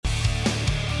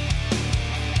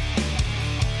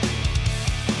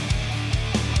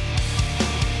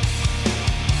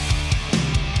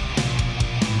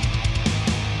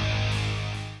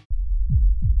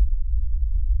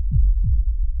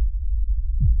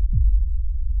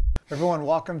Everyone,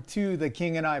 welcome to the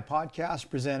King and I podcast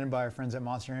presented by our friends at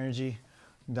Monster Energy.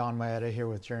 Don Maeda here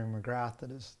with Jeremy McGrath at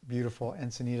his beautiful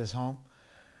Encinitas home.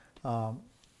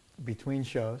 Between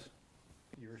shows,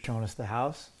 you were showing us the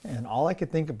house, and all I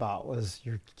could think about was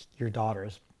your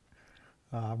daughters,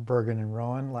 Bergen and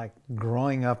Rowan, like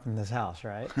growing up in this house,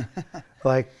 right?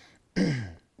 Like,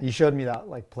 you showed me that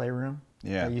like playroom.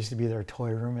 Yeah. It used to be their toy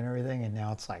room and everything, and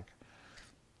now it's like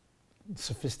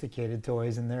sophisticated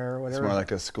toys in there or whatever. It's more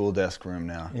like a school desk room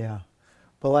now. Yeah.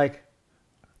 But like,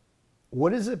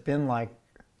 what has it been like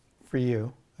for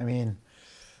you? I mean,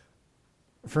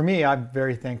 for me, I'm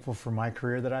very thankful for my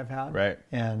career that I've had. Right.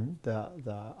 And the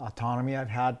autonomy I've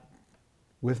had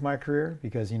with my career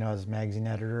because, you know, as a magazine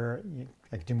editor,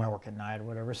 I could do my work at night or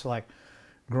whatever. So like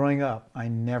growing up, I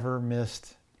never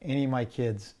missed any of my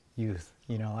kids' youth.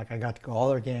 You know, like I got to go all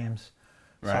their games.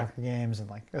 Right. Soccer games, and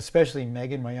like especially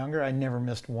Megan, my younger, I never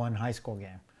missed one high school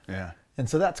game. Yeah. And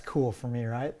so that's cool for me,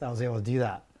 right? I was able to do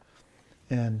that.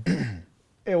 And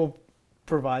it will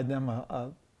provide them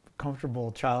a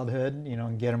comfortable childhood, you know,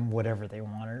 and get them whatever they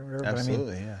want or whatever. Absolutely,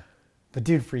 but I mean, yeah. But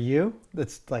dude, for you,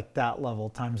 that's like that level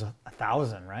times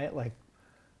 1,000, right? Like,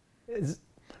 do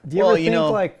you ever think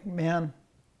like, man,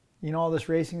 you know, all this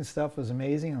racing stuff was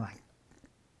amazing, and like,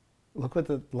 look what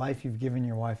the life you've given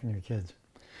your wife and your kids.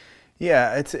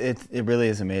 Yeah, it really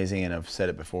is amazing, and I've said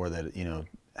it before that, you know,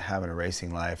 having a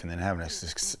racing life and then having a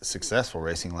successful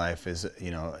racing life is, you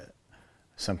know,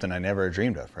 something I never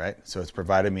dreamed of, right? So it's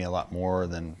provided me a lot more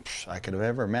than I could have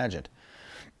ever imagined.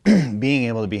 Being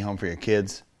able to be home for your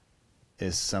kids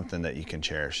is something that you can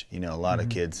cherish. You know, a lot of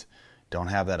kids don't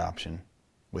have that option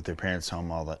with their parents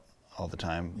home all the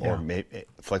time, or maybe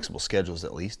flexible schedules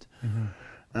at least.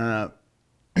 And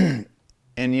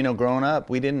you know, growing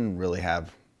up, we didn't really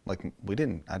have. Like we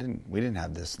didn't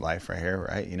have this life right here,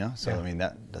 right? You know, so I mean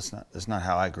that's not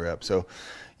how I grew up. So,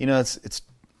 you know,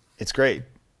 it's great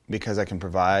because I can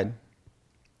provide,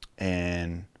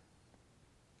 and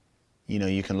you know,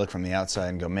 you can look from the outside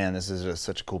and go, man, this is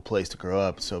such a cool place to grow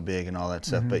up, so big and all that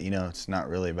stuff. But you know, it's not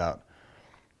really about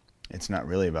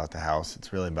the house.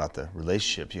 It's really about the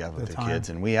relationships you have with the kids,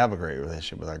 and we have a great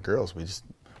relationship with our girls.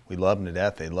 We love them to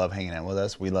death. They love hanging out with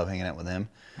us. We love hanging out with them.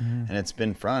 And it's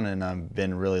been fun, and I've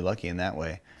been really lucky in that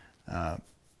way.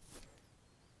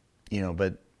 You know,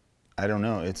 but I don't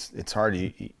know. It's hard.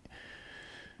 You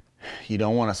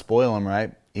don't want to spoil them,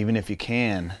 right? Even if you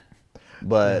can.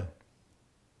 But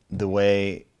the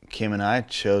way Kim and I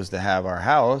chose to have our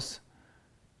house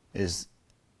is,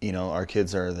 you know, our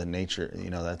kids are the nature, you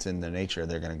know, that's in their nature.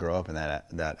 They're going to grow up in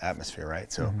that atmosphere,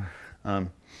 right? So,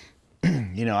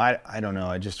 you know, I don't know.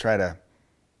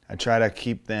 I try to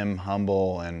keep them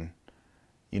humble and,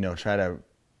 you know, try to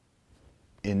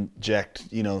inject,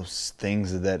 you know,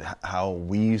 things that how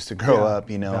we used to grow up,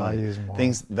 you know,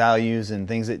 values and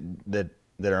things that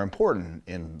are important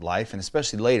in life, and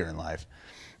especially later in life.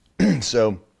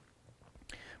 So,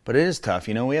 but it is tough,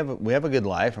 you know. We have a good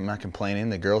life. I'm not complaining.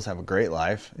 The girls have a great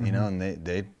life, you know, and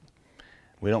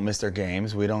we don't miss their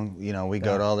games. We don't, you know, we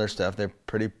go to all their stuff. They're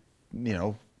pretty, you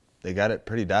know, they got it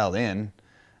pretty dialed in.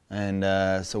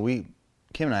 And so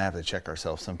Kim and I have to check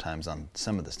ourselves sometimes on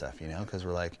some of the stuff, you know, because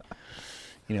we're like,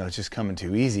 you know, it's just coming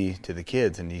too easy to the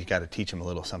kids, and you got to teach them a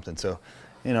little something. So,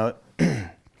 you know,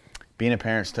 being a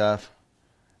parent's tough.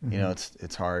 You know,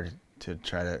 it's hard to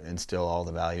try to instill all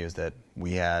the values that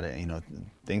we had. You know,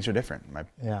 things are different. Might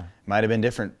have been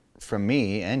different from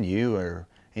me and you or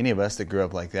any of us that grew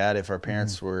up like that if our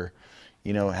parents were,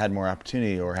 you know, had more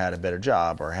opportunity or had a better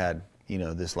job or had, you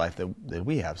know, this life that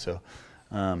we have. So,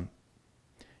 you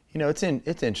know, it's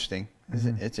interesting.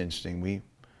 It's interesting.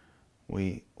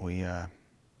 We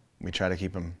try to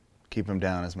keep them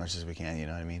down as much as we can. You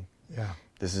know what I mean? Yeah.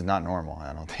 This is not normal,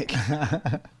 I don't think.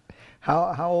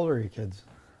 How old are your kids?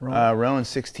 Rowan's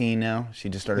 16 now. She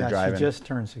just started driving. She just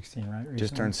turned 16, right? Recently?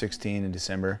 Just turned 16 in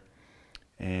December,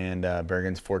 and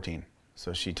Bergen's 14.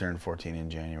 So she turned 14 in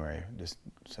January.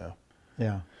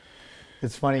 Yeah.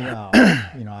 It's funny, you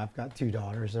know, I've got two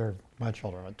daughters. They're much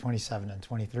older, like 27 and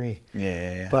 23.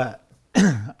 Yeah. But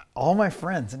all my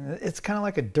friends, and it's kind of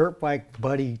like a dirt bike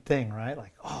buddy thing, right?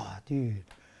 Like, oh, dude,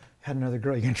 had another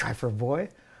girl. You gonna try for a boy?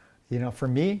 You know, for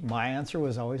me, my answer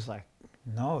was always like,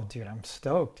 no, dude, I'm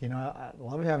stoked. You know, I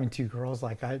love having two girls.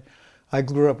 Like I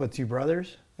grew up with two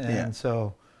brothers, and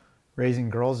so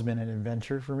raising girls has been an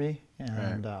adventure for me.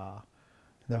 And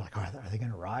they're like, oh, are they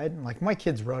going to ride? And like my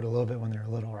kids rode a little bit when they were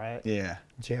little, right? Yeah.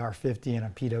 JR50 and a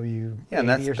PW. Yeah, and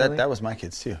that was my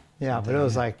kids too. Yeah, but it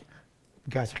was like,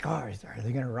 guys are like, oh, are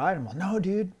they going to ride? I'm like, no,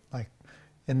 dude. Like,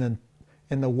 in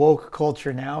the woke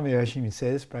culture now, maybe I shouldn't even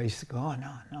say this, but I used to go, oh,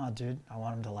 no, dude. I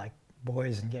want them to like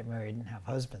boys and get married and have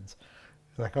husbands.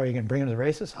 Like, oh, you can bring them to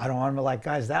races? I don't want them to like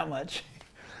guys that much.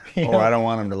 I don't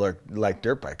want them to look like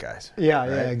dirt bike guys. Yeah, right?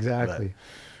 Yeah, exactly.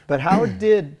 But how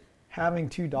did having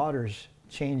 2 daughters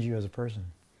change you as a person?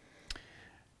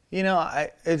 You know,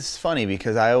 it's funny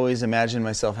because I always imagined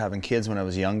myself having kids when I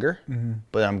was younger,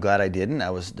 but I'm glad I didn't.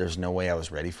 There's no way I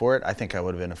was ready for it. I think I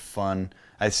would have been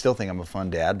I still think I'm a fun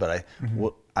dad, but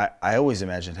I always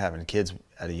imagined having kids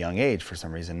at a young age for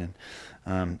some reason.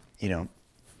 And, you know,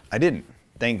 I didn't.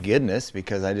 Thank goodness,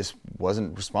 because I just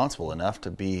wasn't responsible enough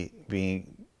to be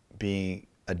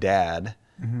a dad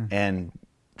and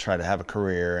try to have a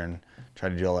career and try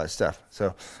to do all that stuff.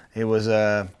 So it was,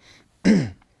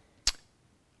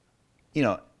 you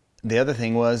know, the other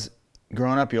thing was,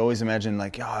 growing up, you always imagine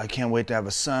like, oh, I can't wait to have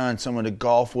a son, someone to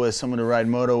golf with, someone to ride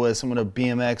moto with, someone to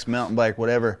BMX, mountain bike,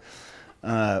 whatever.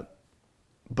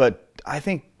 But I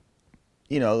think,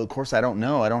 you know, of course, I don't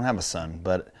know. I don't have a son,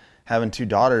 but having 2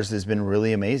 daughters has been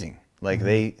really amazing. Like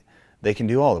they can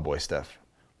do all the boy stuff.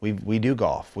 We do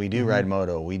golf, we do ride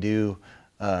moto, we do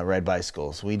ride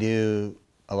bicycles, we do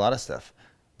a lot of stuff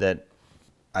that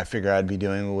I figure I'd be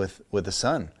doing with a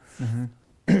son.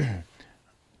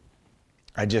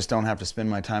 I just don't have to spend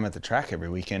my time at the track every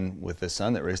weekend with the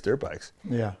son that raced dirt bikes.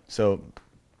 Yeah. So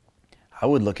I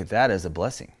would look at that as a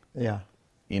blessing. Yeah.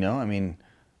 You know, I mean,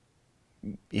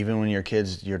 even when your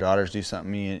daughters do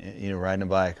something, you know, riding a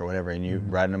bike or whatever, and you're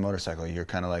riding a motorcycle, you're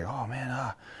kind of like, oh man,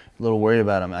 a little worried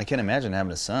about him. I can't imagine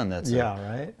having a son that's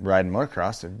right. riding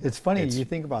motocross. It's funny, you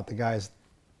think about the guys,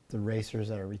 the racers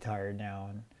that are retired now,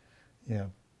 and, you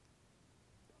know,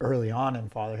 early on in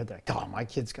fatherhood, they're like, oh, my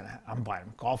kid's I'm buying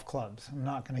him golf clubs. I'm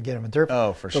not going to get him a dirt bike.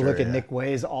 Oh, for sure. Look at Nick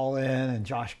Way's all in and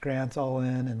Josh Grant's all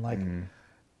in. And like,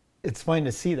 it's funny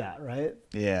to see that, right?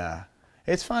 Yeah.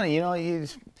 It's funny, you know, you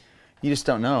just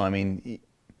don't know. I mean,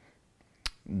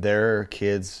 their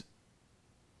kids,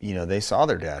 you know, they saw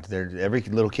their dad. Every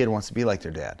little kid wants to be like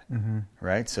their dad,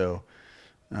 right? So,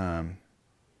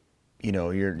 you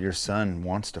know, your son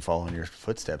wants to follow in your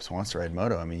footsteps, wants to ride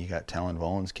moto. I mean, you got Talon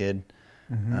Volan's kid,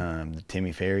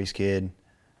 Timmy Ferry's kid.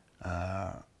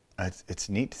 It's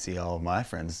neat to see all of my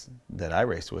friends that I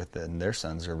race with, and their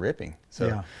sons are ripping.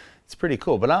 So it's pretty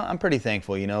cool. But I'm pretty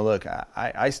thankful. You know, look,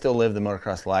 I still live the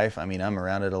motocross life. I mean, I'm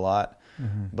around it a lot,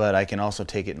 but I can also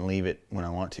take it and leave it when I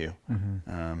want to.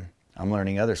 I'm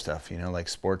learning other stuff, you know, like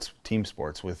team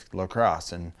sports with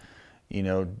lacrosse, and, you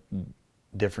know,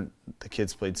 the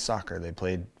kids played soccer. They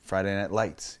played Friday Night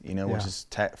Lights, you know, which is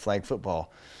flag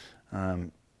football.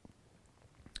 And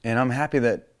I'm happy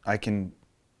that I can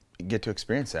get to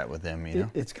experience that with them, you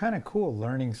know. It's kind of cool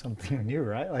learning something new,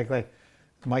 right? Like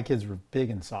my kids were big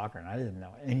in soccer, and I didn't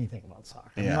know anything about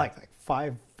soccer. I mean, like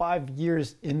 5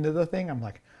 years into the thing, I'm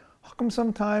like, how come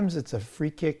sometimes it's a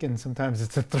free kick and sometimes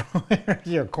it's a throw,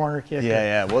 a corner kick?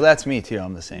 Yeah. Well, that's me too.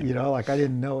 I'm the same. You know, like I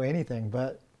didn't know anything,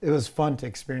 but it was fun to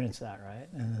experience that, right?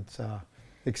 And it's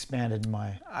expanded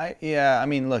my. I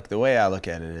mean, look, the way I look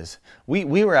at it is, we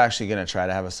were actually going to try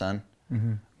to have a son,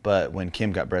 but when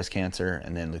Kim got breast cancer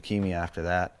and then leukemia after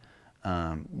that,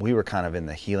 we were kind of in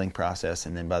the healing process,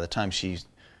 and then by the time she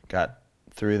got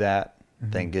through that,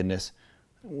 thank goodness,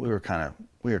 we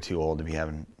were too old to be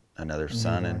having another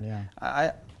son. And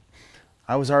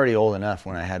I was already old enough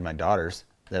when I had my daughters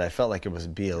that I felt like it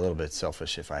would be a little bit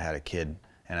selfish if I had a kid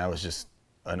and I was just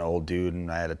an old dude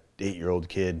and I had an 8-year-old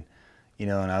kid, you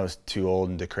know, and I was too old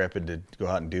and decrepit to go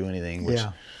out and do anything, which,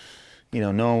 you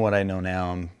know, knowing what I know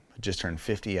now, I'm just turned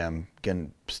 50, I'm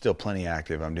getting still plenty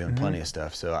active, I'm doing plenty of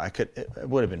stuff, so it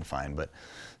would have been fine, but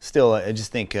still, I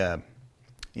just think,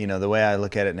 you know, the way I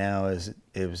look at it now is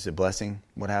it was a blessing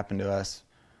what happened to us.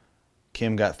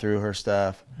 Kim got through her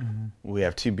stuff. We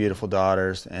have 2 beautiful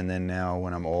daughters, and then now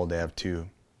when I'm old, they have 2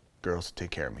 girls to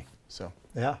take care of me. So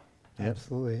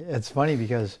absolutely. It's funny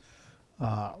because,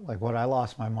 like, I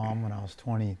lost my mom when I was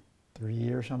 23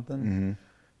 or something,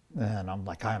 and I'm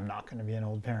like, I'm not going to be an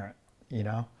old parent, you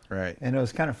know? Right. And it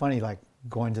was kind of funny, like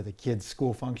going to the kids'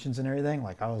 school functions and everything.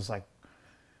 Like I was like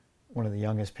one of the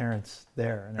youngest parents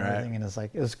there and everything, and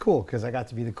it was cool because I got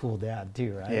to be the cool dad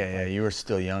too, right? Yeah, you were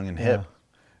still young and hip.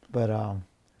 But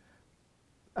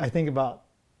I think about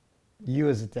you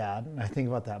as a dad, and I think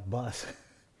about that bus.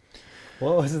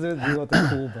 What was the deal with the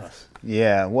school bus?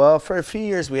 Yeah, well, for a few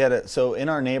years we had so in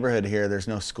our neighborhood here, there's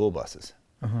no school buses.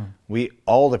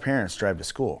 All the parents drive to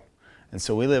school. And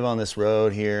so we live on this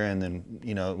road here, and then,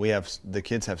 you know, the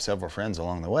kids have several friends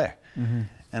along the way.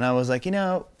 And I was like, you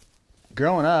know,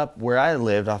 growing up where I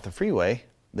lived off the freeway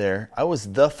there, I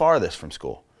was the farthest from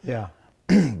school. Yeah.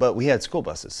 But we had school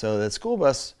buses. So that school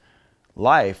bus,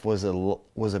 life was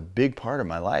a big part of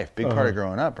my life, big part of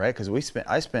growing up, right? Because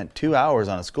I spent 2 hours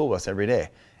on a school bus every day,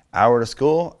 hour to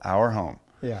school, hour home.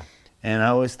 Yeah. And I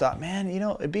always thought, man,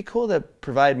 it'd be cool to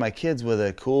provide my kids with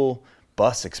a cool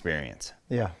bus experience.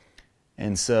 Yeah.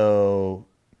 And so,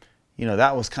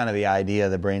 that was kind of the idea,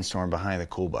 the brainstorm behind the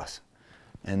cool bus.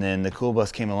 And then the cool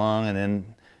bus came along,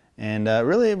 and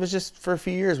really it was just for a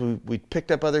few years. We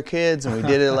picked up other kids, and we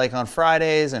did it like on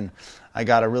Fridays, and I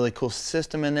got a really cool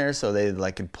system in there so they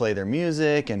like could play their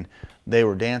music, and they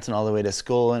were dancing all the way to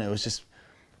school, and it was just,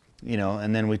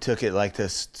 and then we took it like to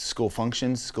school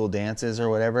functions, school dances or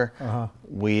whatever.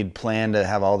 We'd plan to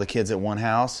have all the kids at one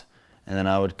house, and then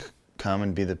I would come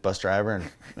and be the bus driver.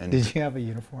 And Did you have a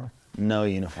uniform? No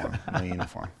uniform,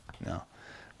 no.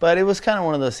 But it was kind of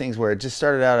one of those things where it just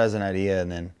started out as an idea,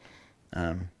 and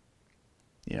then,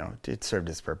 it served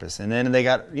its purpose. And then they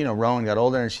got, Rowan got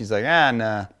older, and she's like,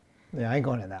 nah. Yeah, I ain't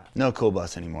going to that. No cool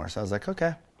bus anymore. So I was like,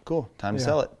 okay, cool, time to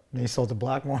sell it. And he sold to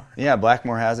Blackmore. Yeah,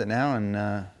 Blackmore has it now,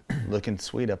 and looking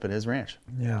sweet up at his ranch.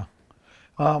 Yeah.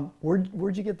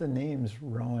 Where'd you get the names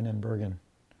Rowan and Bergen?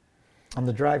 On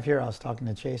the drive here, I was talking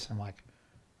to Chase. I'm like,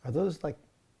 are those like?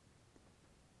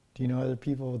 Do you know other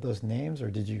people with those names, or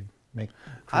did you create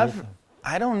them?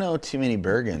 I don't know too many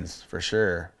Bergens for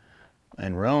sure.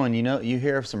 And Rowan, you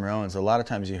hear of some Rowans. A lot of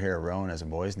times you hear a Rowan as a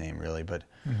boy's name, really. But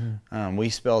we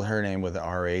spelled her name with the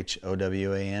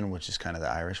R-H-O-W-A-N, which is kind of the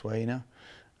Irish way,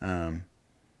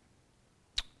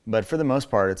 But for the most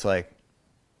part, it's like,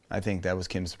 I think that was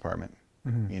Kim's department,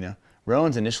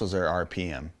 Rowan's initials are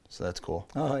RPM, so that's cool.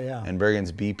 Oh, yeah. And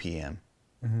Bergen's BPM.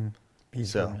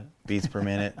 Beats per minute. Beats per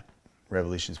minute,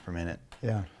 revolutions per minute.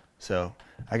 Yeah. So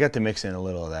I got to mix in a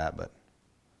little of that, but.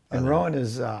 And Rowan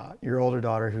is your older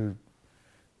daughter who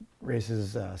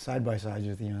races side-by-sides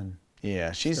with you. And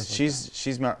yeah, she's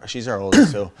our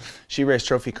oldest. So she raced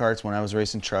trophy carts when I was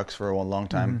racing trucks for a long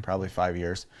time, probably 5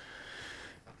 years.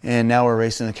 And now we're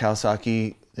racing the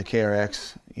Kawasaki, the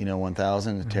KRX,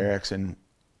 1000, the Terex, and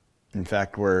in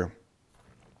fact we're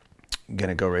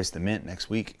gonna go race the Mint next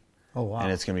week. Oh wow!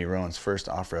 And it's gonna be Rowan's first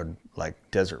off-road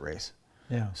desert race.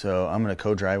 Yeah. So I'm gonna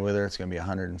co-drive with her. It's gonna be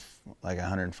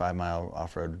 105 mile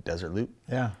off-road desert loop.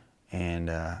 Yeah.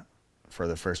 And for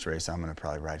the first race, I'm gonna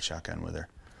probably ride shotgun with her.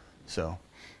 So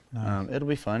nice. It'll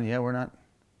be fun. Yeah,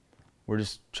 we're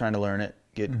just trying to learn it,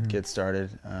 get started.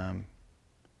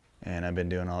 And I've been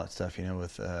doing all that stuff,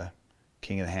 with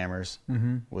King of the Hammers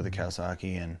with the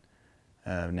Kawasaki, and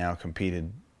now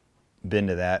been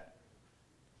to that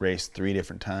race 3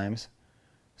 different times.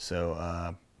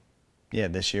 So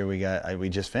this year we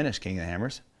just finished King of the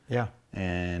Hammers. Yeah.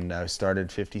 And I started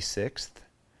 56th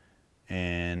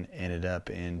and ended up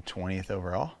in 20th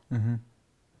overall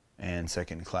and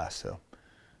second in class. So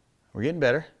we're getting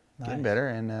better,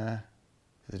 and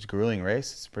it's a grueling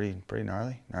race. It's pretty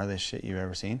gnarly, gnarliest shit you've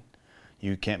ever seen.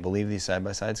 You can't believe these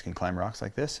side-by-sides can climb rocks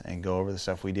like this and go over the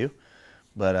stuff we do.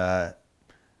 But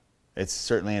it's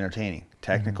certainly entertaining,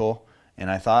 technical, and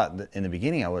I thought that in the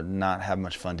beginning I would not have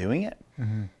much fun doing it.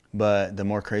 But the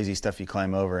more crazy stuff you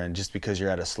climb over, and just because you're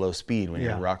at a slow speed when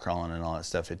you're rock crawling and all that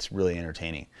stuff, it's really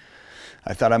entertaining.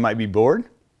 I thought I might be bored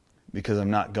because I'm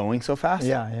not going so fast.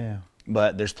 Yeah.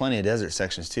 But there's plenty of desert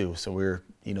sections too. So we're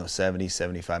 70,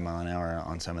 75 mile an hour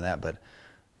on some of that.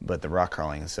 But the rock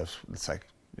crawling and stuff, it's like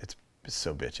it's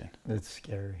so bitching. It's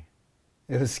scary.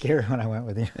 It was scary when I went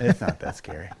with you. It's not that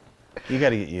scary. You got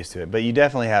to get used to it. But you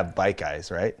definitely have bike eyes,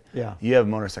 right? Yeah. You have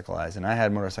motorcycle eyes, and I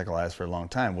had motorcycle eyes for a long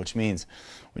time, which means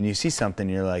when you see something,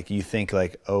 you think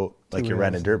like, oh, like you're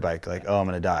riding a dirt bike, like, oh, I'm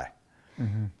going to die.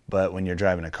 But when you're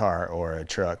driving a car or a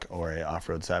truck or a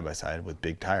off-road side-by-side with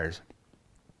big tires,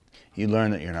 you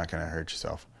learn that you're not going to hurt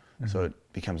yourself. So it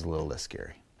becomes a little less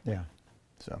scary. Yeah.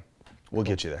 So we'll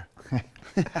get you there.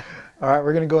 All right,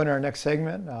 we're going to go into our next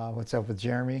segment, What's Up with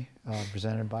Jeremy,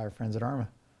 presented by our friends at ARMA.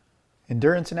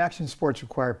 Endurance and action sports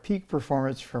require peak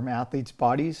performance from athletes'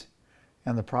 bodies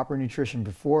and the proper nutrition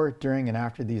before, during, and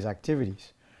after these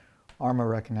activities. ARMA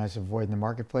recognized the void in the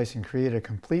marketplace and created a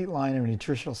complete line of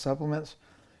nutritional supplements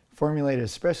formulated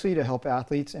especially to help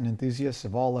athletes and enthusiasts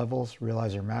of all levels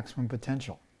realize their maximum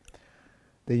potential.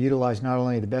 They utilize not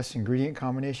only the best ingredient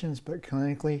combinations, but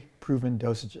clinically proven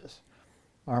dosages.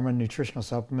 ARMA nutritional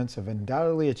supplements have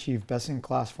undoubtedly achieved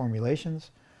best-in-class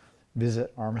formulations.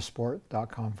 Visit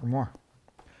armasport.com for more.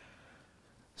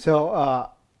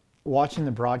 So, watching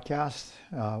the broadcast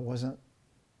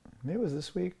maybe it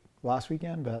was last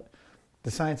weekend, but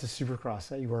the Science of Supercross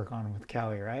that you work on with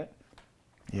Callie, right?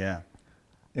 Yeah.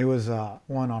 It was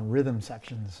one on rhythm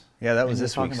sections. Yeah, that was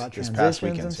this week. Talking about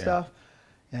transitions and stuff.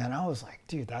 Yeah. And I was like,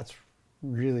 dude, that's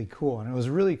really cool. And it was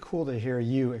really cool to hear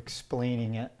you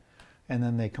explaining it and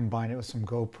then they combine it with some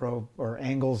GoPro or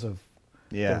angles of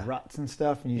the ruts and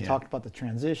stuff, and you talked about the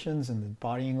transitions and the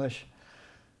body English.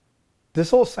 This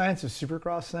whole Science of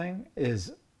Supercross thing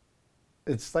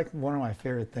it's like one of my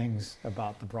favorite things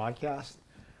about the broadcast.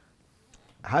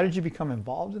 How did you become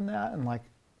involved in that, and like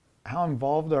how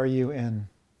involved are you in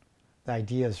the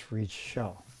ideas for each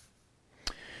show?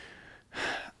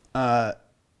 I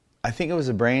think it was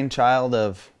a brainchild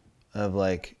of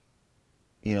like,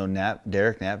 you know,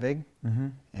 Derek Natvig,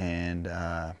 and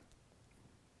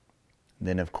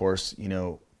then of course, you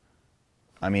know,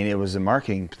 I mean, it was a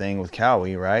marketing thing with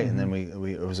Cowie, right? And then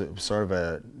it was sort of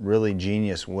a really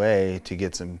genius way to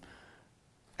get some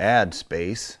ad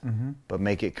space, but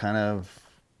make it kind of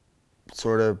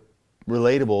sort of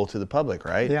relatable to the public,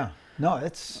 right? Yeah. No,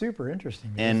 it's super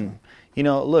interesting. And, you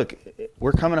know, look,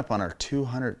 we're coming up on our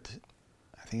 200th,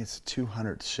 I think it's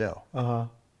 200th show.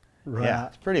 Right. Yeah,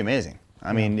 it's pretty amazing.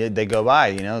 I mean, they go by,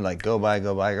 you know, like go by.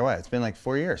 It's been like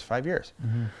 5 years.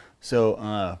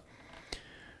 So,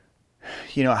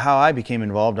 you know, how I became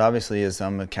involved, obviously, is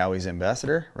I'm a Cowie's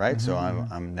ambassador, right? So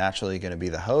I'm naturally going to be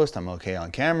the host. I'm okay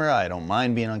on camera. I don't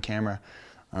mind being on camera.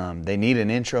 They need an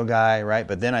intro guy, right?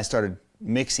 But then I started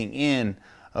mixing in,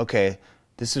 okay,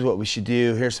 this is what we should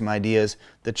do. Here's some ideas.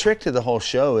 The trick to the whole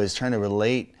show is trying to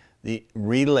relay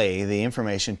the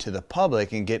information to the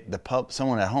public and get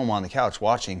someone at home on the couch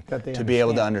watching to be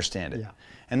able to understand it. Yeah.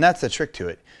 And that's the trick to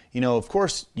it. You know, of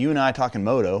course, you and I talking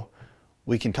moto,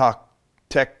 we can talk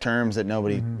tech terms that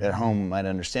nobody at home might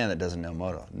understand that doesn't know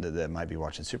moto, that might be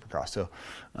watching Supercross. So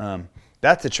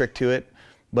that's the trick to it.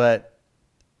 But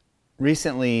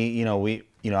recently, you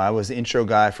know, I was the intro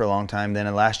guy for a long time.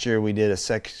 Then last year we did a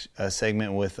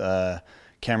segment with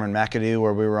Cameron McAdoo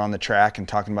where we were on the track and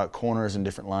talking about corners and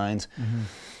different lines.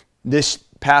 This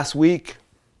past week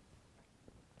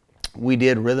we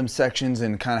did rhythm sections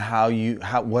and kind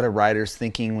of what a rider's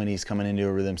thinking when he's coming into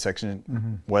a rhythm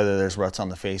section, whether there's ruts on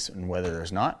the face and whether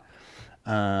there's not.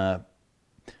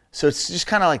 So it's just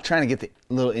kind of like trying to get the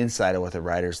little insight of what the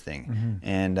riders think.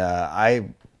 And I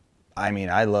mean,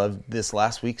 I loved this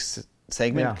last week's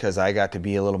segment because I got to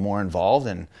be a little more involved.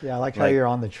 And I like how you're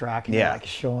on the track and you're like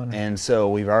showing. And so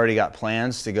we've already got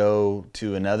plans to go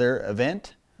to another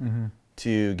event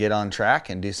to get on track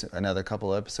and do another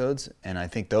couple episodes. And I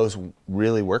think those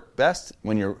really work best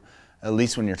at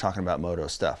least when you're talking about moto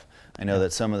stuff. I know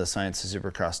that some of the Science of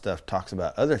Supercross stuff talks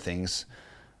about other things,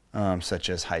 such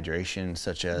as hydration,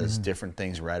 such as different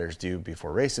things riders do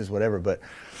before races, whatever, but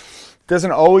it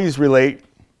doesn't always relate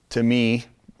to me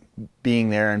being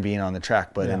there and being on the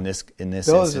track. But in this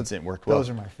instance, it worked well. Those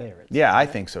are my favorites. Yeah, I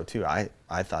think so too. I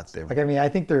thought they were like, I mean, I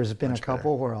think there's been a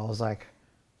couple where I was like,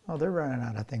 oh, they're running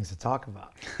out of things to talk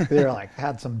about. They're like,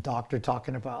 had some doctor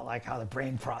talking about like how the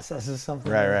brain processes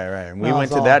something. Right. And we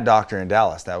went to that doctor in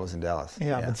Dallas. That was in Dallas.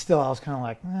 Yeah, but still, I was kind of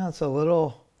like, it's a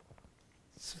little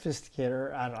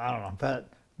sophisticated. I don't know. But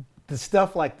the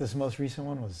stuff like this most recent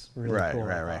one was really cool.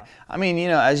 Right. I mean, you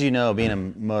know, as you know, being a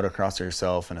motocrosser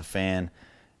yourself and a fan,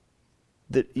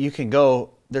 that you can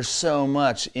go, there's so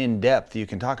much in depth you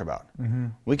can talk about.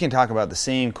 We can talk about the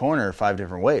same corner 5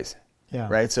 different ways. Yeah.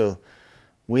 Right. So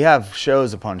we have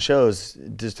shows upon shows.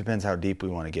 It just depends how deep we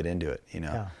want to get into it, you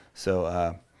know. Yeah.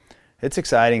 So it's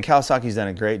exciting. Kawasaki's done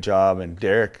a great job, and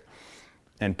Derek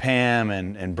and Pam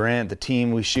and Brent, the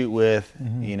team we shoot with,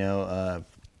 you know,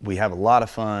 we have a lot of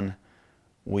fun.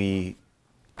 We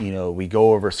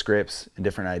go over scripts and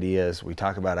different ideas. We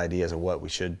talk about ideas of what we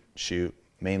should shoot.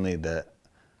 Mainly the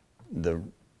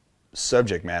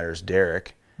subject matter is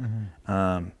Derek.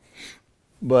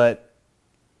 But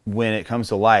when it comes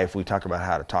to life, we talk about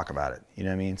how to talk about it. You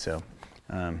know what I mean? So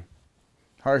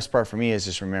hardest part for me is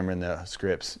just remembering the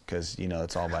scripts because, you know,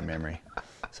 it's all by memory.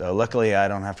 So luckily I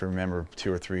don't have to remember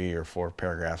 2 or 3 or 4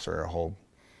 paragraphs or a whole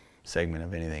segment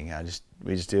of anything.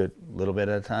 We just do it a little bit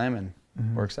at a time and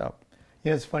it works out.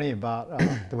 Yeah, it's funny about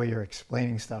the way you're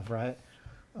explaining stuff, right?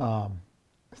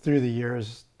 Through the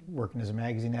years working as a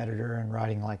magazine editor and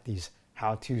writing like these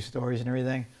how-to stories and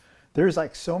everything, there's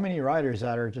like so many writers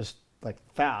that are just like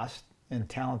fast and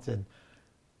talented.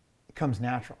 It comes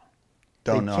natural.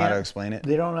 Don't know how to explain it.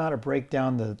 They don't know how to break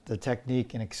down the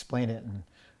technique and explain it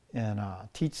and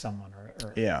teach someone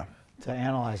or to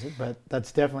analyze it. But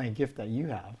that's definitely a gift that you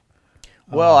have.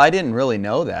 Well, I didn't really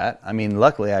know that. I mean,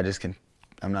 luckily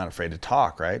I'm not afraid to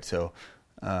talk, right? So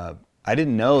I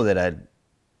didn't know that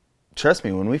trust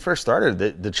me, when we first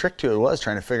started, the trick to it was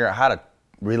trying to figure out how to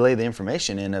relay the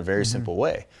information in a very simple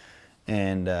way.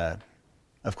 And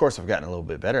of course, I've gotten a little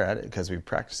bit better at it because we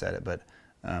practiced at it. But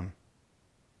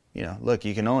you know, look,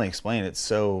 you can only explain it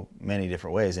so many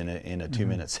different ways in a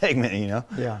 2-minute segment. You know.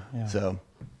 Yeah. So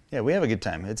Yeah, we have a good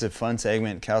time. It's a fun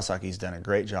segment. Kawasaki's done a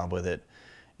great job with it,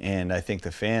 and I think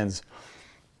the fans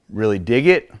really dig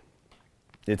it.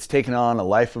 It's taken on a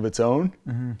life of its own,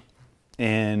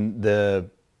 and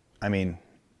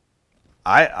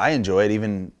I enjoy it,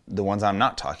 even the ones I'm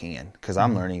not talking in, because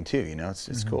I'm learning too.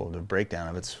 It's cool. The breakdown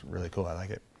of it's really cool. I like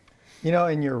it.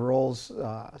 In your roles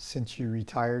since you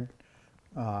retired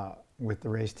with the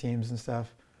race teams and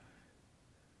stuff,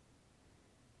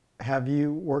 have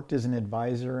you worked as an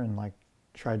advisor and like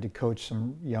tried to coach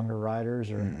some younger riders?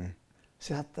 Or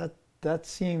see that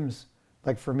seems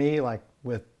like, for me, like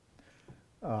with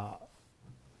RV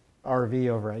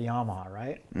over at Yamaha,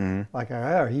 right? Like,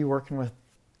 are you working with?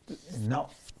 No,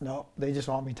 they just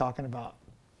want me talking about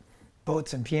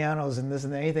boats and pianos and this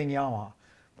and anything Yamaha.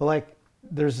 But like,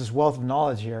 there's this wealth of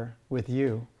knowledge here with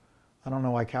you. I don't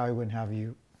know why Cowie wouldn't have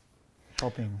you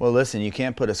helping. Well, listen, you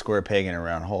can't put a square peg in a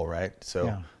round hole, right?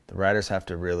 So the riders have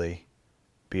to really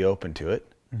be open to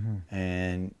it,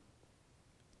 and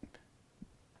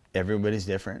everybody's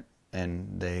different,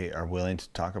 and they are willing to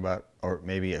talk about, or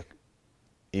maybe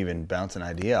even bounce an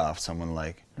idea off someone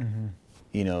like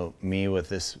me with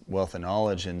this wealth of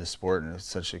knowledge in the sport and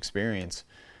such experience.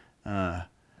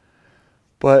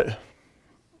 But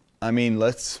I mean,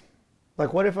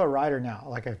 like, what if a rider now,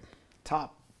 like a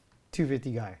top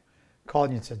 250 guy,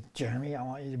 called you and said, Jeremy, I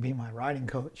want you to be my riding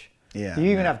coach. Yeah. Do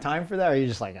you even have time for that, or are you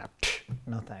just like,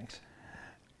 no thanks?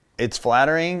 It's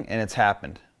flattering, and it's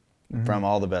happened from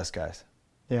all the best guys.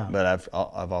 Yeah. But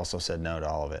I've also said no to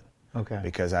all of it. Okay.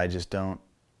 Because I just don't.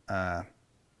 I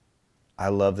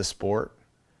love the sport,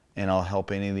 and I'll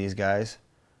help any of these guys,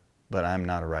 but I'm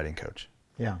not a riding coach.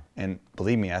 Yeah. And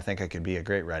believe me, I think I could be a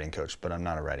great riding coach, but I'm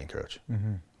not a riding coach.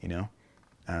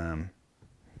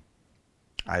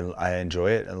 I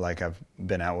enjoy it. Like, I've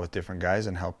been out with different guys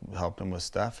and helped them with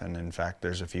stuff. And in fact,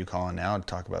 there's a few calling now to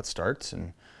talk about starts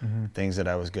and things that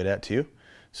I was good at too.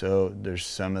 So there's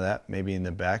some of that maybe in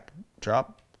the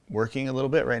backdrop working a little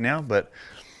bit right now. But,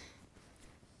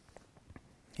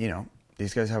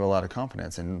 these guys have a lot of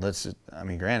confidence. And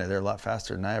granted, they're a lot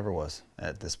faster than I ever was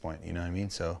at this point. You know what I mean?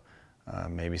 So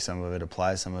maybe some of it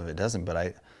applies, some of it doesn't. But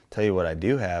I tell you what I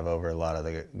do have over a lot of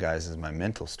the guys is my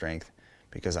mental strength.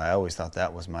 Because I always thought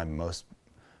that was my most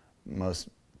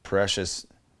precious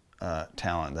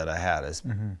talent that I had, is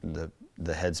the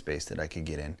headspace that I could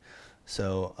get in.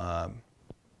 So,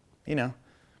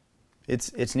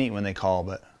 it's neat when they call,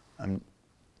 but I'm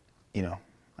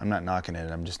not knocking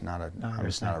it. I'm just not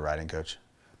a riding coach.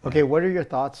 Okay, what are your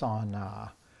thoughts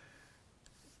on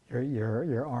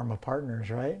your arm of partners,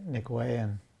 right? Nick Wey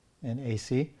and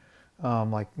AC.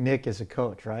 Like, Nick is a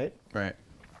coach, right? Right.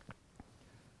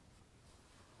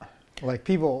 Like,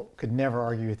 people could never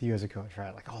argue with you as a coach,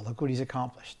 right? Like, oh, look what he's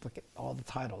accomplished. Look at all the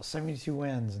titles, 72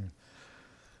 wins.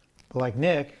 But like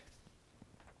Nick,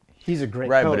 he's a great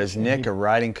coach. Right, but is Nick a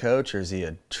riding coach, or is he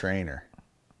a trainer?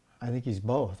 I think he's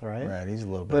both, right? Right, he's a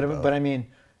little bit of both. But I mean,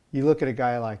 you look at a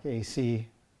guy like AC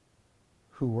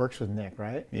who works with Nick,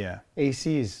 right? Yeah.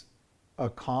 AC's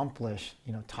accomplished,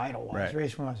 title-wise,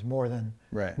 race-wise, more than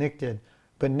right. Nick did.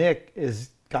 But Nick is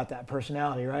got that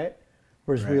personality, right?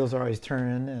 Where his wheels are always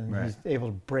turning, and he's able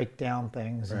to break down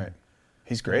things. Right.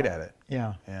 He's great at it.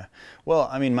 Yeah. Yeah. Well,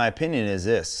 I mean, my opinion is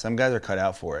this. Some guys are cut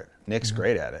out for it. Nick's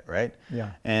great at it, right? Yeah.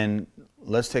 And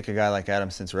let's take a guy like Adam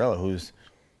Cincerella, who's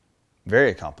very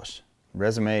accomplished.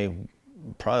 Resume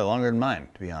probably longer than mine,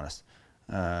 to be honest,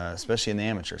 especially in the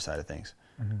amateur side of things.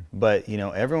 But,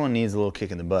 everyone needs a little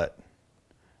kick in the butt.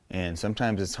 And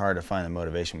sometimes it's hard to find the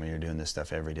motivation when you're doing this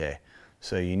stuff every day.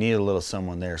 So you need a little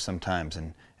someone there sometimes.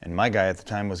 And my guy at the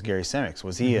time was Gary Semix.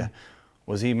 Was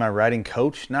he my riding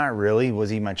coach? Not really.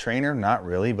 Was he my trainer? Not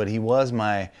really. But he was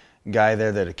my guy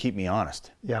there that'd keep me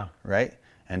honest. Yeah. Right?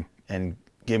 And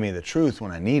give me the truth when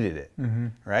I needed it.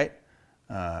 Right?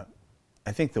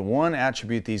 I think the one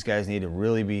attribute these guys need to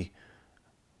really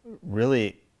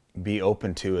be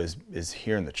open to is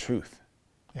hearing the truth.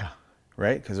 Yeah.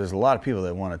 Right? Because there's a lot of people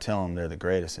that want to tell them they're the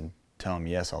greatest and tell them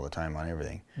yes all the time on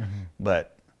everything.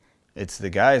 But it's the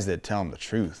guys that tell them the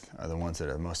truth are the ones that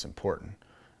are the most important.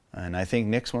 And I think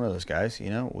Nick's one of those guys. It's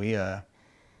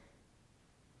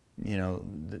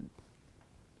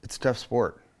a tough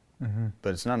sport,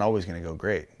 but it's not always going to go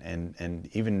great. And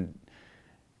even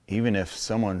if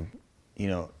someone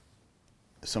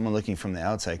looking from the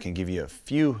outside can give you a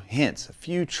few hints, a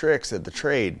few tricks of the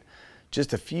trade,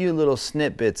 just a few little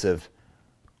snippets of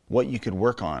what you could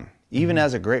work on, even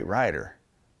as a great rider,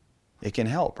 it can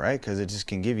help, right? Because it just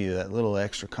can give you that little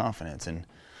extra confidence. And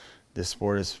this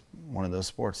sport is one of those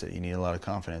sports that you need a lot of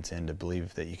confidence in to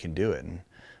believe that you can do it. And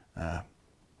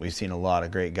we've seen a lot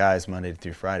of great guys Monday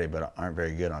through Friday, but aren't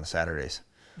very good on Saturdays.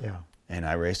 Yeah. And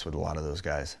I raced with a lot of those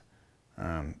guys.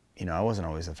 I wasn't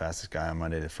always the fastest guy on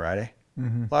Monday to Friday.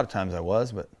 Mm-hmm. A lot of times I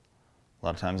was, but a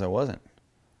lot of times I wasn't.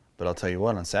 But I'll tell you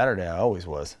what, on Saturday I always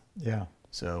was. Yeah.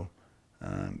 So,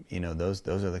 those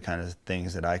are the kind of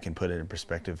things that I can put it in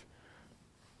perspective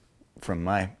from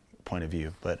my point of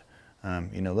view. But,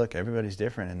 look, everybody's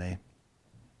different, and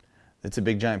it's a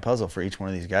big giant puzzle for each one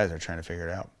of these guys. They're trying to figure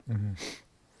it out. Mm-hmm.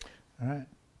 All right.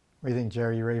 What do you think,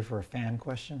 Jerry? You ready for a fan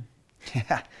question?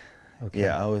 Yeah. Okay.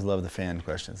 Yeah, I always love the fan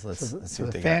questions. Let's see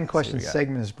what the they fan got. question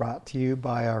segment is brought to you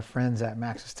by our friends at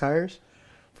Maxxis Tires.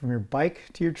 From your bike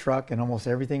to your truck and almost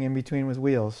everything in between with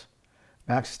wheels,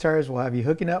 Maxxis Tires will have you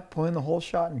hooking up, pulling the whole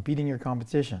shot, and beating your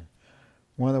competition.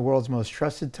 One of the world's most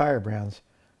trusted tire brands,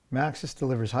 Maxxis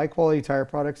delivers high-quality tire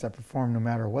products that perform no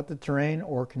matter what the terrain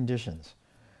or conditions.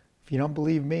 If you don't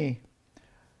believe me,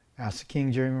 ask the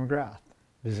King, Jerry McGrath.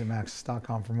 Visit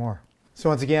Maxxis.com for more. So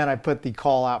once again, I put the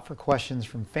call out for questions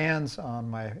from fans on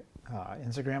my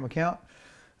Instagram account.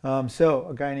 So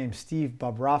a guy named Steve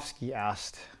Bobrovsky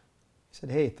asked, he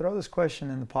said, hey, throw this question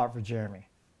in the pot for Jeremy.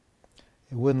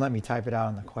 It wouldn't let me type it out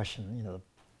in the question,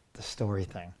 the story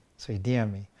thing. So he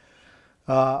DM'd me.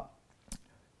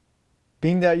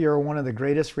 Being that you're one of the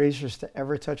greatest racers to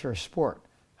ever touch our sport,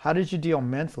 how did you deal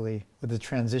mentally with the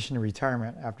transition to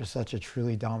retirement after such a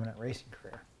truly dominant racing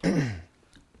career?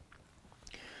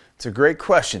 It's a great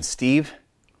question, Steve.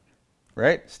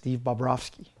 Right? Steve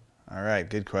Bobrovsky. All right,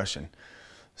 good question.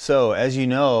 So, as you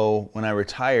know, when I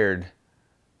retired,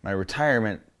 my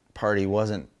retirement party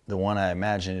wasn't the one I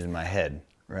imagined in my head,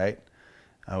 right?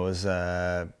 I was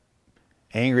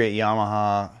angry at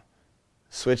Yamaha,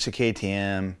 switched to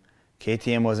KTM.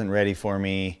 KTM wasn't ready for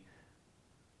me,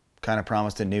 kind of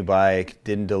promised a new bike,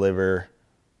 didn't deliver,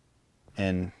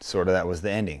 and sort of that was the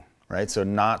ending. Right, so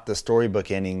not the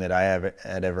storybook ending that I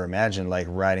had ever imagined, like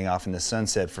riding off in the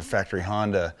sunset for factory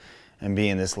Honda and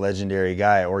being this legendary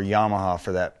guy, or Yamaha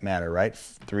for that matter, right?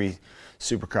 3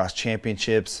 Supercross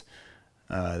championships.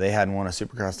 They hadn't won a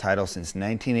Supercross title since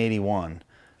 1981.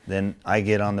 Then I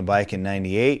get on the bike in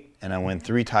 98, and I win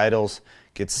 3 titles,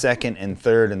 get second and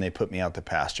third, and they put me out to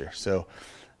pasture. So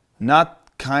not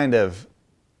kind of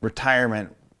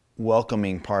retirement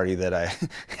welcoming party that I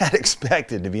had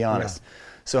expected, to be honest. Yeah.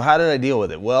 So how did I deal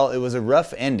with it? Well, it was a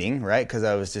rough ending, right? Because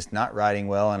I was just not riding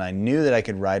well, and I knew that I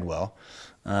could ride well.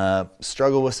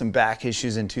 Struggled with some back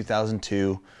issues in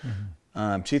 2002.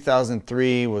 Mm-hmm.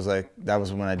 2003 that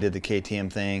was when I did the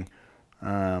KTM thing.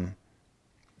 And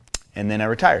then I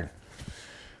retired.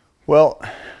 Well,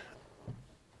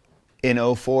 in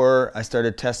 2004, I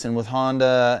started testing with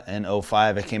Honda. In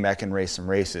 2005, I came back and raced some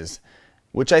races,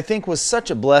 which I think was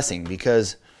such a blessing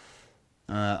because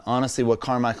honestly, what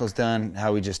Carmichael's done,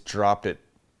 how he just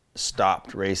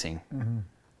stopped racing, mm-hmm.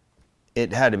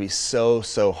 It had to be so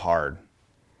hard.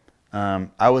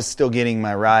 I was still getting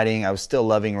my riding. I was still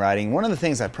loving riding. One of the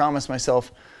things I promised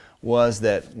myself was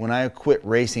that when I quit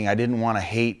racing, I didn't want to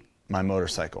hate my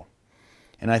motorcycle.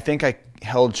 And I think I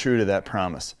held true to that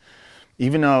promise.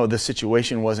 Even though the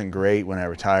situation wasn't great when I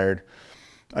retired,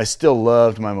 I still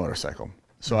loved my motorcycle.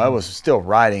 So I was still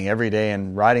riding every day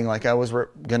and riding like I was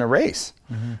going to race.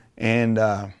 Mm-hmm.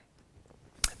 And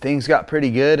things got pretty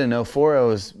good. In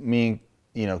 2004, me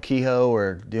and Kehoe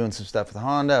were doing some stuff with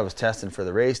Honda. I was testing for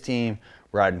the race team,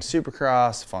 riding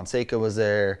Supercross. Fonseca was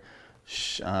there,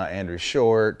 Andrew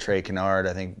Short, Trey Kennard,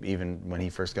 I think even when he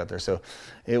first got there. So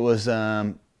it was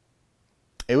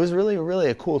really, really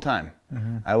a cool time.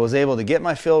 Mm-hmm. I was able to get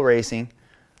my fill racing,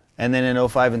 and then in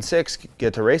 2005 and 2006,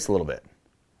 get to race a little bit.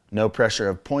 No pressure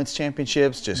of points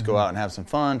championships, just go out and have some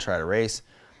fun, try to race.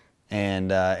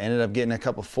 And ended up getting a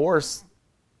couple fourths,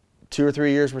 2 or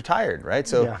 3 years retired, right?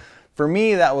 So for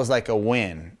me, that was like a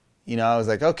win. I was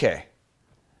like, okay,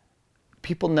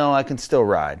 people know I can still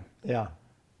ride. Yeah.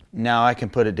 Now I can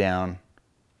put it down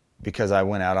because I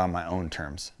went out on my own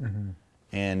terms. Mm-hmm.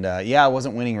 And I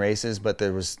wasn't winning races, but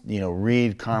there was,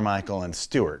 Reed, Carmichael, and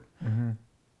Stewart. Mm-hmm.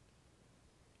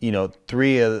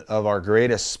 3 of our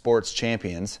greatest sports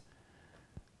champions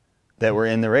that were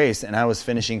in the race, and I was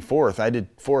finishing 4th. I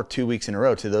did 4th 2 weeks in a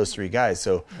row to those 3 guys.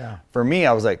 So for me,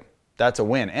 I was like, that's a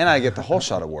win. And I get the whole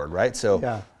shot award, right?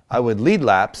 So I would lead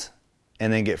laps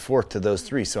and then get 4th to those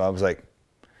 3. So I was like,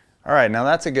 all right, now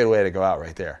that's a good way to go out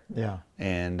right there. Yeah.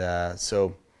 And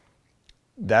so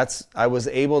I was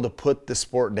able to put the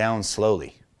sport down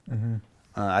slowly. Mm-hmm.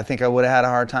 I think I would have had a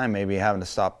hard time maybe having to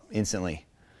stop instantly.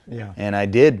 Yeah. And I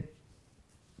did.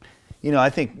 I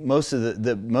think most of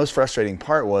the most frustrating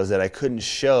part was that I couldn't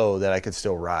show that I could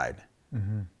still ride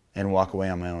and walk away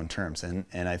on my own terms. And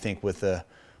I think with the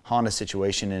Honda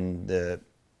situation in the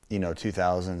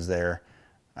 2000s there,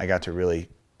 I got to really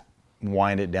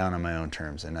wind it down on my own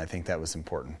terms, and I think that was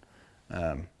important.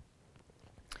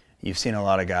 You've seen a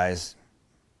lot of guys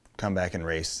come back and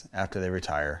race after they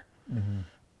retire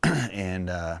and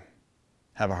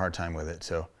have a hard time with it.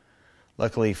 So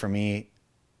luckily for me,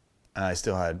 I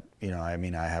still had, I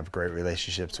have great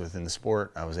relationships within the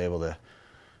sport. I was able to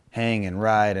hang and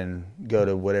ride and go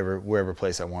to wherever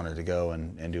place I wanted to go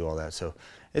and do all that. So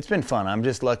it's been fun. I'm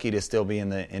just lucky to still be in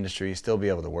the industry, still be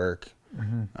able to work,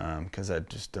 because I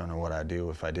just don't know what I'd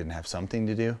do if I didn't have something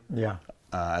to do. Yeah.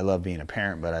 I love being a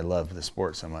parent, but I love the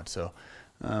sport so much. So,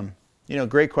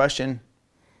 great question.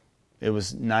 It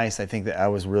was nice. I think that I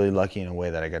was really lucky in a way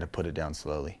that I got to put it down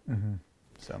slowly.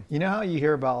 So, you know how you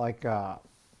hear about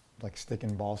like stick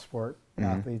and ball sport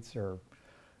athletes or,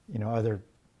 other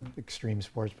extreme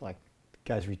sports, like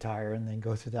guys retire and then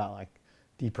go through that like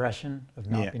depression of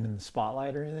not being in the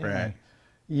spotlight or anything. Right. Like,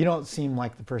 you don't seem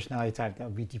like the personality type that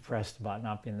would be depressed about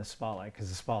not being in the spotlight, because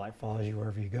the spotlight follows you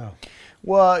wherever you go.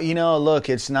 Well, look,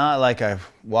 it's not like I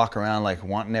walk around like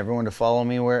wanting everyone to follow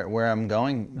me where I'm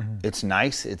going. It's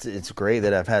nice. It's great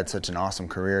that I've had such an awesome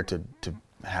career to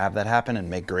have that happen and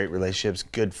make great relationships,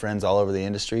 good friends all over the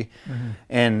industry.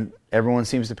 And everyone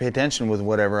seems to pay attention with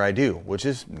whatever I do, which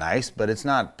is nice, but it's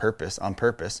not on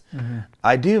purpose.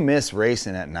 I do miss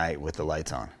racing at night with the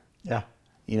lights on. Yeah.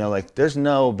 There's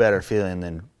no better feeling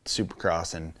than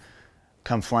Supercross and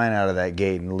come flying out of that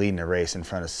gate and leading a race in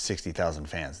front of 60,000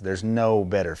 fans. There's no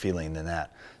better feeling than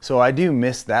that. So I do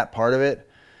miss that part of it,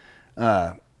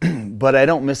 but I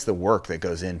don't miss the work that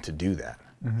goes in to do that.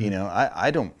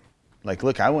 I don't,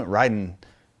 look, I went riding,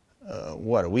 a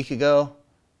week ago,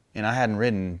 and I hadn't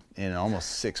ridden in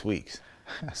almost 6 weeks.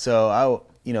 So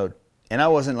and I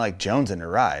wasn't like jonesing to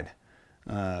ride.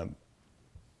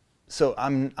 So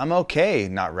I'm okay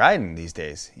not riding these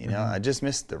days. I just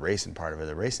miss the racing part of it.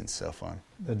 The racing's so fun.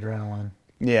 The adrenaline.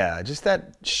 Yeah, just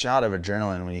that shot of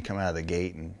adrenaline when you come out of the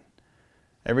gate. And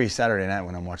every Saturday night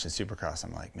when I'm watching Supercross,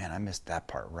 I'm like, man, I missed that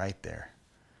part right there.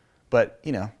 But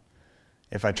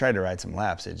if I tried to ride some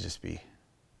laps, it'd be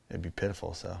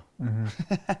pitiful. So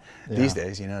these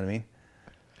days, you know what I mean?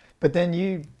 But then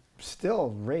you still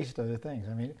raced other things.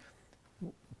 I mean,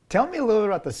 tell me a little bit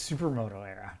about the Supermoto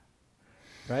era.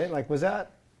 Right? Like, was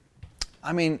that?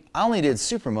 I mean, I only did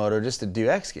Supermoto just to do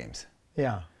X Games.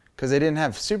 Yeah. Because they didn't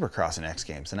have Supercross in X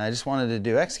Games, and I just wanted to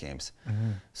do X Games.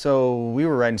 So we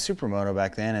were riding Supermoto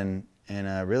back then,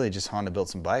 and really just Honda built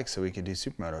some bikes so we could do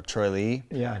Supermoto. Troy Lee.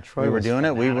 Yeah, Troy. We were was doing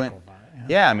it. We went. about it,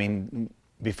 Yeah, I mean,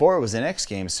 before it was in X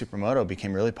Games, Supermoto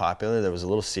became really popular. There was a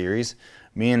little series.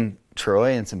 Me and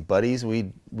Troy and some buddies,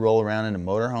 we'd roll around in a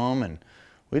motorhome, and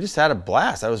we just had a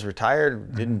blast. I was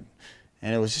retired,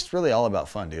 and it was just really all about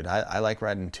fun, dude. I like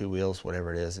riding two wheels,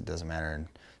 whatever it is, it doesn't matter. And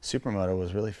Supermoto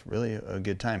was really, really a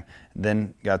good time.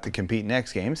 Then got to compete in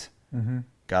X Games,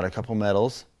 got a couple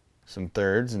medals, some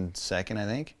thirds and second, I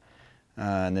think.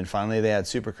 And then finally they had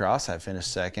Supercross. I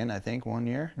finished second, I think, 1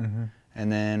 year.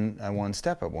 And then I won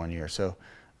Step Up 1 year. So,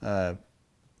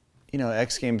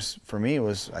 X Games for me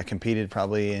was, I competed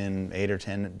probably in 8 or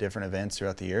 10 different events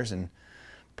throughout the years and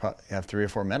have 3 or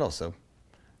 4 medals. So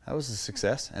that was a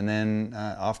success. And then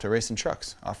off to racing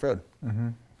trucks, off-road.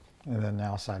 And then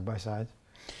now side-by-side?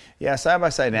 Yeah,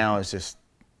 side-by-side now is just,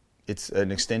 it's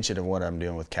an extension of what I'm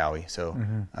doing with Cowie. So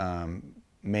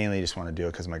mainly just want to do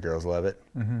it because my girls love it.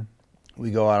 We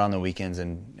go out on the weekends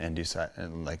and do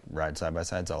ride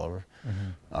side-by-sides all over.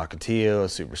 Ocotillo,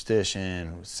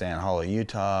 Superstition, Sand Hollow,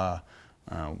 Utah.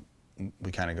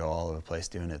 We kind of go all over the place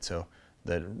doing it. So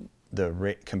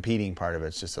the competing part of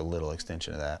it's just a little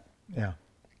extension of that. Yeah.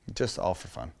 Just all for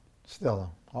fun.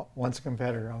 Still, once a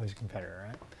competitor, always a competitor,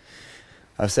 right?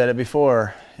 I've said it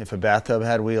before. If a bathtub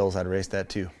had wheels, I'd race that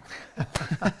too.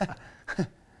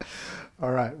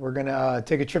 All right, we're going to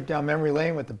take a trip down memory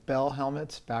lane with the Bell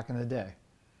Helmets back in the day.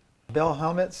 Bell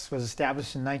Helmets was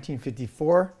established in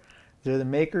 1954. They're the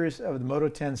makers of the Moto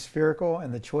 10 Spherical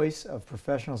and the choice of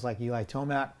professionals like Eli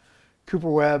Tomac,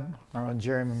 Cooper Webb, our own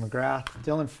Jeremy McGrath,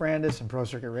 Dylan Ferrandis, and Pro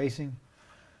Circuit Racing.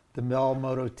 The Bell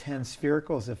Moto 10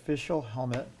 Spherical is the official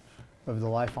helmet of the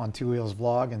Life on Two Wheels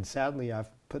vlog, and sadly, I've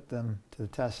put them to the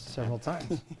test several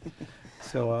times.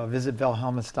 So visit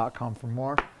bellhelmets.com for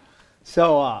more.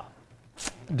 So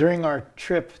during our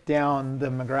trip down the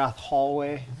McGrath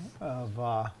hallway of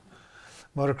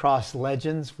motocross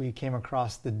legends, we came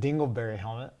across the Dingleberry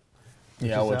helmet.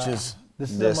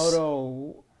 This is a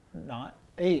Moto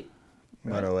 8.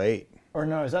 Moto 8. Or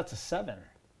no, that's a 7.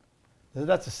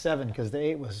 That's a 7 because the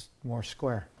 8 was more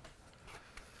square.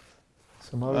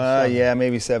 So Moto 7. Yeah,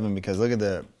 maybe 7 because look at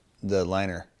the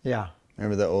liner. Yeah.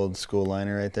 Remember the old school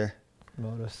liner right there?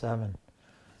 Moto 7.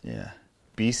 Yeah.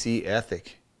 BC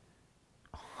Ethic.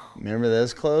 Remember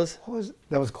those clothes?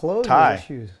 That was clothes Ty. or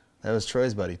shoes? That was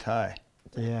Troy's buddy, Ty.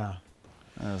 Yeah.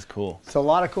 That was cool. So a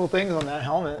lot of cool things on that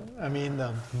helmet. I mean,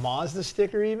 the Mazda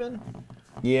sticker even.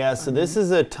 Yeah, so this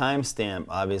is a timestamp,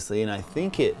 obviously, and I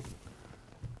think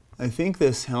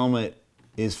this helmet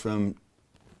is from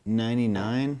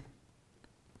 99.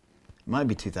 It might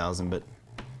be 2000, but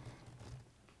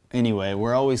anyway,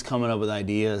 we're always coming up with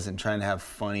ideas and trying to have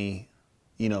funny,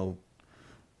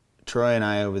 Troy and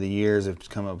I over the years have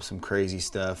come up with some crazy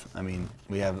stuff. I mean,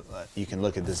 we have, you can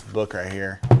look at this book right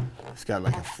here. It's got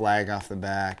like a flag off the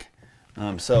back.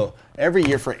 So every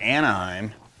year for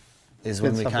Anaheim is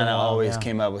when we kind of always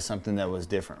came up with something that was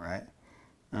different, right?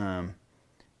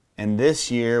 And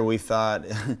this year we thought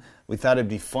it'd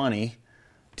be funny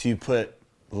to put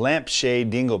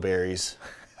lampshade dingleberries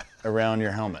around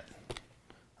your helmet,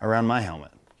 around my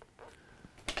helmet.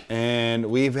 And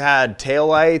we've had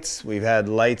taillights, we've had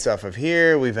lights off of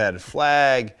here, we've had a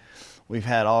flag, we've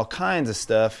had all kinds of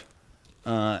stuff.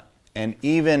 And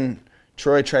even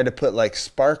Troy tried to put like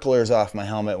sparklers off my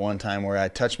helmet one time where I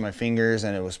touched my fingers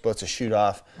and it was supposed to shoot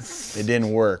off. It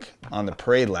didn't work on the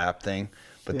parade lap thing.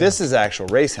 But this is actual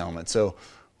race helmet. So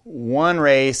one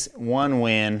race, one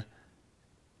win,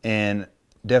 and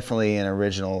definitely an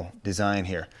original design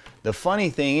here. The funny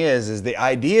thing is the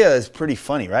idea is pretty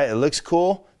funny, right? It looks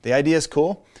cool. The idea is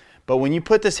cool. But when you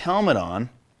put this helmet on,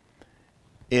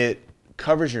 it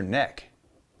covers your neck.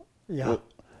 Yeah.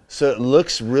 So it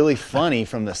looks really funny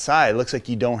from the side. It looks like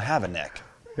you don't have a neck.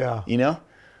 Yeah.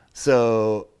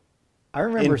 So I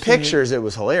remember in pictures it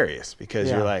was hilarious because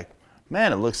you're like,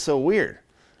 man, it looks so weird.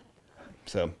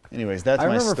 So anyways, that's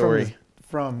my story.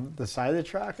 From the side of the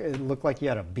track, it looked like you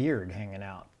had a beard hanging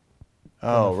out.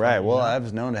 Oh, right. Well, I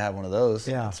was known to have one of those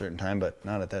at Yeah. a certain time, but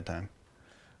not at that time.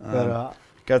 But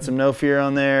Got some No Fear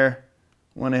on there,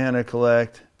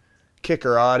 1-800-COLLECT,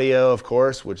 Kicker Audio, of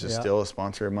course, which is still a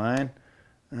sponsor of mine,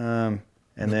 and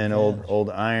then old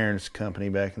Irons company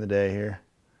back in the day here.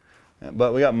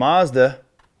 But we got Mazda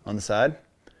on the side,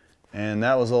 and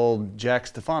that was old Jack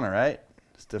Stefana, right?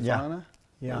 Stefana?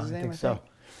 Yeah, I his name, think so.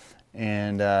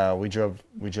 And we drove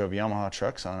Yamaha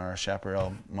trucks on our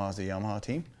Chaparral Mazda Yamaha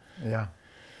team. Yeah.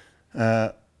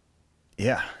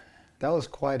 Yeah. That was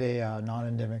quite a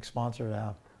non-endemic sponsor to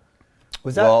have.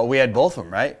 Was that? Well, we had both of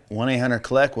them, right?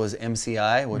 1-800-COLLECT was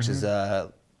MCI, which is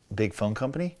a big phone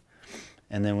company,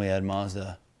 and then we had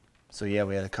Mazda. So yeah,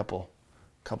 we had a couple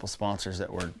sponsors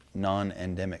that were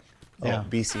non-endemic. Yeah. Oh,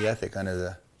 BC Ethic under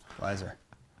the visor,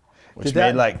 which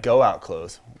made like go-out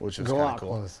clothes, which was kind of cool.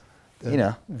 Clothes.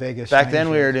 Vegas. Back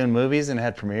then we were doing movies and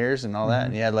had premieres and all that,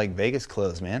 and you had like Vegas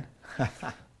clothes, man.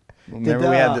 Remember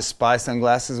we had the spy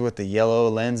sunglasses with the yellow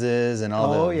lenses and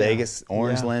all the Vegas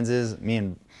orange lenses. Me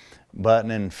and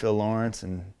Button and Phil Lawrence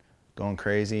and going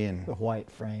crazy, and the white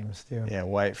frames too. Yeah,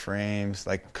 white frames,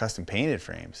 like custom painted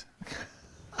frames.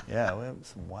 Yeah, we have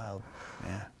some wild.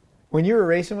 Yeah. When you were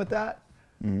racing with that,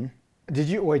 did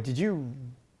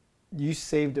you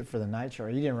saved it for the night show? Or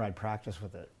you didn't ride practice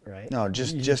with it, right? No,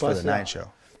 just for the night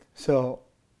show. So,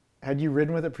 had you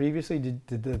ridden with it previously? Did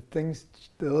the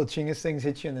little Chingus things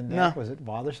hit you in the neck? No. Was it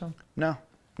bothersome? No,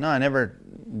 I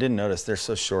didn't notice. They're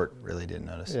so short, really didn't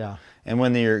notice. Yeah. And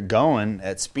when you're going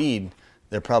at speed,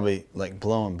 they're probably like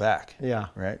blowing back. Yeah.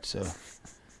 Right. So,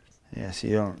 yeah. So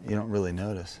you don't really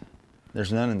notice.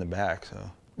 There's none in the back.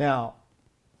 So. Now,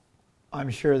 I'm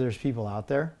sure there's people out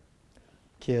there,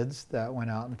 kids that went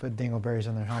out and put dingleberries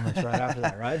on their helmets right after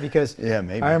that, right? Because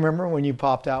maybe. I remember when you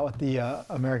popped out with the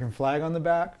American flag on the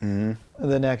back.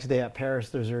 The next day at Paris,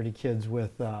 there's already kids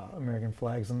with American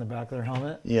flags on the back of their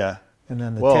helmet. Yeah. And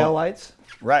then the taillights.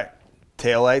 Right.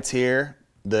 Taillights here.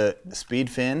 The speed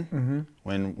fin.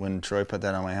 When Troy put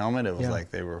that on my helmet, it was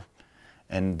like they were.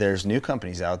 And there's new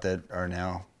companies out that are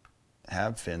now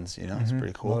have fins. It's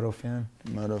pretty cool. Moto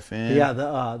fin. Yeah,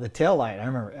 the tail light. I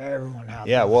remember everyone had.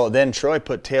 Yeah, well, then Troy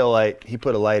put tail light. He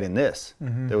put a light in this.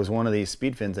 There was one of these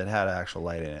speed fins that had an actual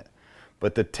light in it,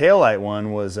 but the tail light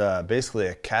one was basically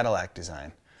a Cadillac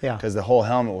design. Yeah. Because the whole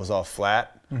helmet was all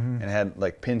flat and it had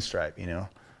like pinstripe.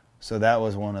 So that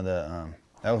was one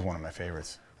of my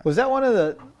favorites. Was that one of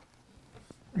the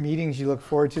meetings you look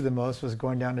forward to the most? Was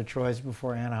going down to Troy's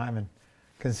before Anaheim and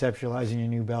conceptualizing your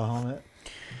new Bell helmet?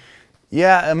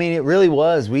 Yeah, I mean, it really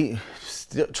was.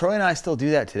 Troy and I still do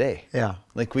that today. Yeah.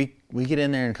 Like we get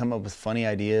in there and come up with funny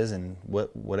ideas and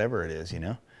whatever it is,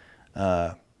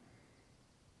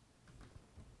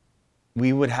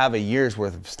 We would have a year's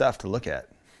worth of stuff to look at,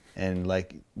 and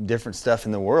like different stuff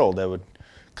in the world that would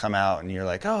come out, and you're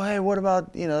like, oh, hey, what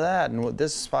about that, and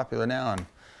this is popular now,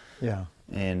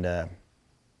 and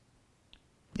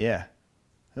it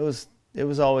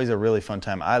was always a really fun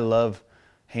time. I love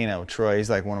hanging out with Troy. He's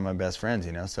like one of my best friends,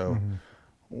 you know. So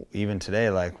even today,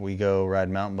 like we go ride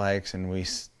mountain bikes and we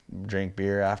drink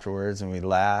beer afterwards and we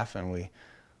laugh and we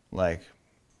like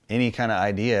any kind of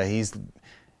idea.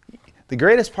 The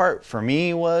greatest part for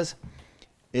me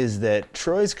is that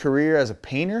Troy's career as a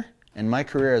painter and my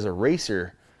career as a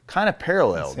racer kind of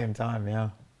paralleled. At the same time, yeah.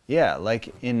 Yeah, like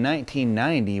in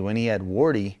 1990 when he had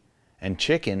Wardy and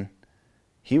Chicken,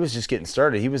 he was just getting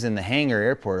started. He was in the hangar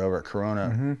airport over at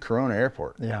Corona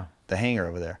Airport. Yeah. The hangar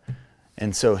over there.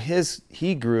 And so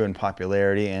he grew in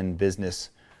popularity and business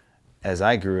as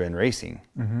I grew in racing.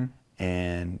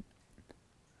 And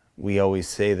we always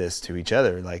say this to each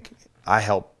other, like I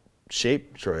helped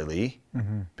shape Troy Lee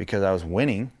because I was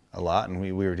winning a lot and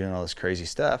we were doing all this crazy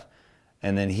stuff.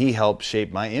 And then he helped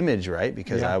shape my image, right?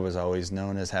 Because I was always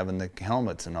known as having the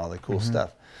helmets and all the cool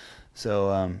stuff.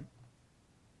 So,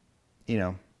 you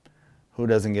know, who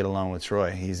doesn't get along with Troy?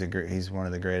 He's one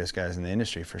of the greatest guys in the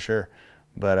industry for sure.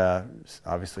 But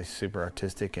obviously super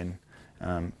artistic and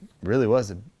really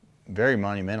was very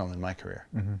monumental in my career.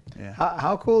 Yeah.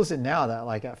 How cool is it now that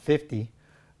like at 50,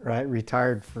 right,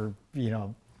 retired for, you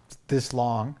know, this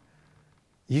long,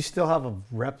 you still have a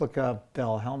replica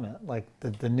Bell helmet, like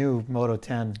the new Moto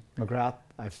 10 McGrath.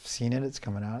 I've seen it. It's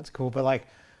coming out. It's cool. But like,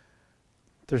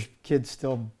 there's kids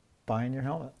still buying your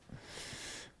helmet.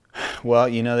 Well,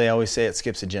 you know, they always say it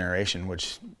skips a generation,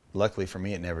 which luckily for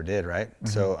me, it never did. Right.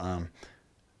 So,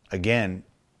 again,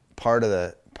 part of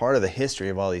the history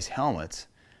of all these helmets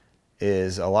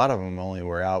is a lot of them only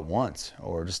were out once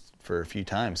or just for a few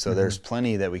times. So there's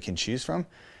plenty that we can choose from.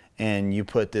 And you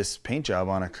put this paint job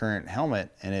on a current helmet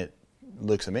and it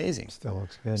looks amazing. Still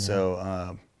looks good.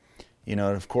 So, you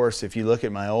know, of course, if you look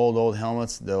at my old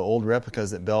helmets, the old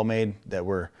replicas that Bell made that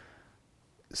were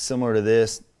similar to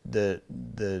this, the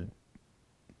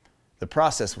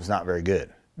process was not very good.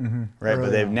 Right. Really,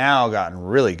 but they've now gotten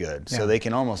really good. So they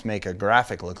can almost make a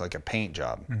graphic look like a paint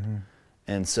job.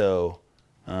 And so,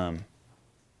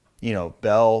 you know,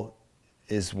 Bell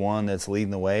is one that's leading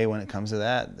the way when it comes to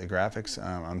that, the graphics.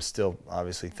 I'm still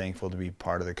obviously thankful to be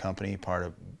part of the company, part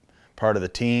of the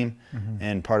team,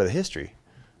 and part of the history.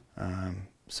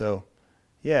 So,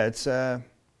 yeah,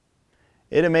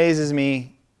 it amazes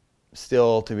me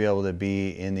still to be able to be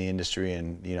in the industry.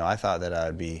 And you know, I thought that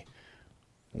I'd be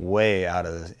way out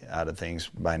of things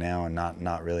by now and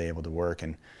not really able to work.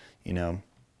 And you know,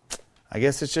 I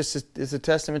guess it's a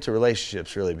testament to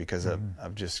relationships, really, because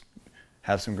I've just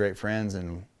have some great friends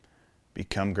and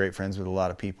become great friends with a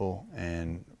lot of people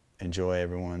and enjoy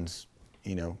everyone's,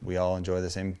 you know, we all enjoy the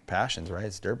same passions, right?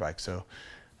 It's dirt bikes. So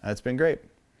it's been great.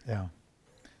 Yeah.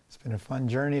 It's been a fun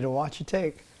journey to watch you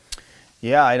take.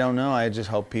 Yeah, I don't know. I just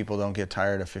hope people don't get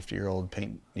tired of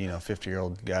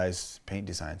 50-year-old guys' paint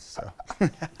designs. So right.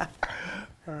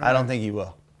 I don't think you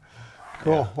will.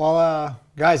 Cool. Yeah. Well,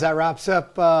 guys, that wraps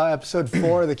up episode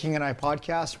 4 of the King and I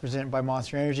podcast presented by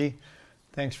Monster Energy.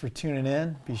 Thanks for tuning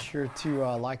in. Be sure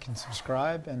to like and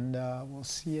subscribe, and we'll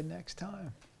see you next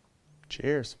time.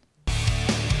 Cheers.